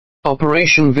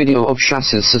Operation video of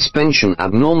chassis suspension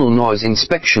abnormal noise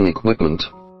inspection equipment.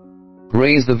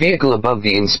 Raise the vehicle above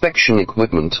the inspection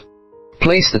equipment.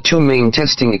 Place the two main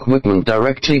testing equipment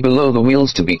directly below the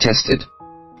wheels to be tested.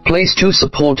 Place two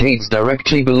support aids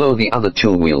directly below the other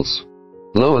two wheels.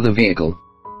 Lower the vehicle.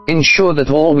 Ensure that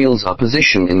all wheels are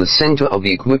positioned in the center of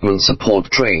the equipment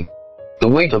support tray. The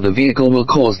weight of the vehicle will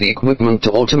cause the equipment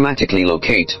to automatically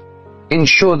locate.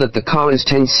 Ensure that the car is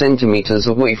 10 centimeters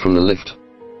away from the lift.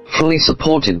 Fully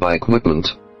supported by equipment.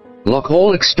 Lock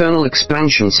all external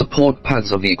expansion support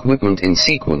pads of the equipment in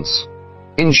sequence.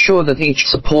 Ensure that each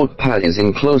support pad is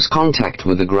in close contact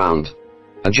with the ground.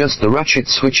 Adjust the ratchet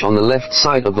switch on the left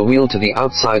side of the wheel to the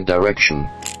outside direction.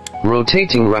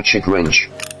 Rotating ratchet wrench.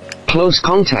 Close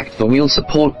contact the wheel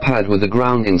support pad with the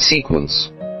ground in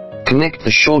sequence. Connect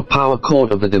the short power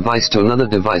cord of the device to another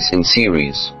device in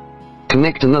series.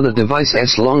 Connect another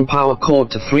device's long power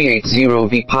cord to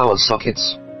 380V power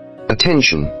sockets.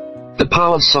 Attention! The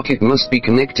power socket must be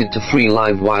connected to 3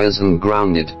 live wires and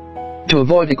grounded. To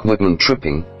avoid equipment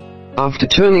tripping. After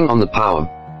turning on the power,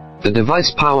 the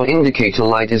device power indicator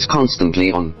light is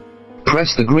constantly on.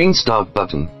 Press the green start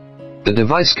button. The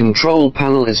device control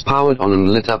panel is powered on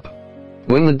and lit up.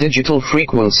 When the digital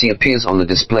frequency appears on the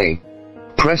display,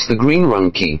 press the green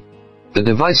run key. The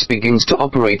device begins to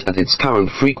operate at its current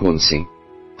frequency.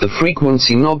 The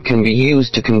frequency knob can be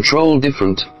used to control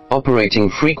different operating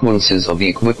frequencies of the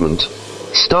equipment.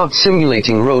 Start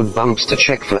simulating road bumps to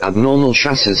check for abnormal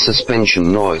chassis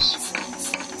suspension noise.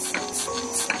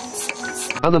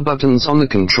 Other buttons on the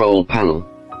control panel.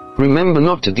 Remember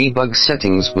not to debug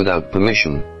settings without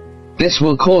permission. This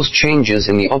will cause changes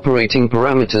in the operating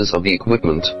parameters of the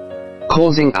equipment,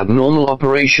 causing abnormal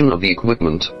operation of the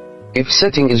equipment. If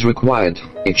setting is required,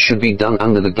 it should be done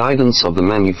under the guidance of the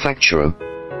manufacturer.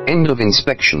 End of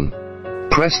inspection.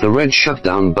 Press the red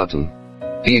shutdown button.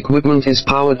 The equipment is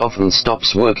powered off and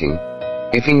stops working.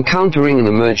 If encountering an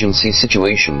emergency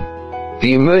situation,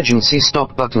 the emergency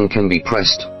stop button can be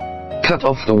pressed. Cut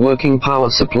off the working power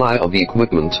supply of the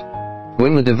equipment.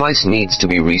 When the device needs to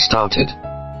be restarted,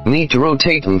 need to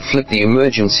rotate and flip the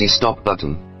emergency stop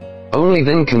button. Only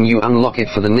then can you unlock it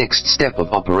for the next step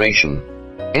of operation.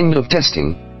 End of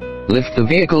testing. Lift the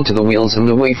vehicle to the wheels and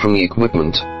away from the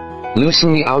equipment.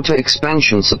 Loosen the outer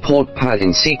expansion support pad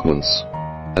in sequence.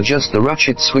 Adjust the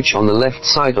ratchet switch on the left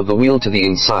side of the wheel to the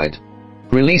inside.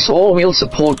 Release all wheel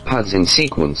support pads in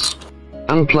sequence.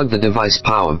 Unplug the device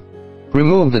power.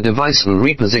 Remove the device and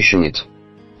reposition it.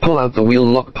 Pull out the wheel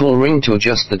lock pull ring to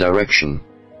adjust the direction.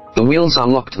 The wheels are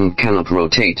locked and cannot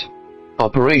rotate.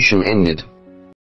 Operation ended.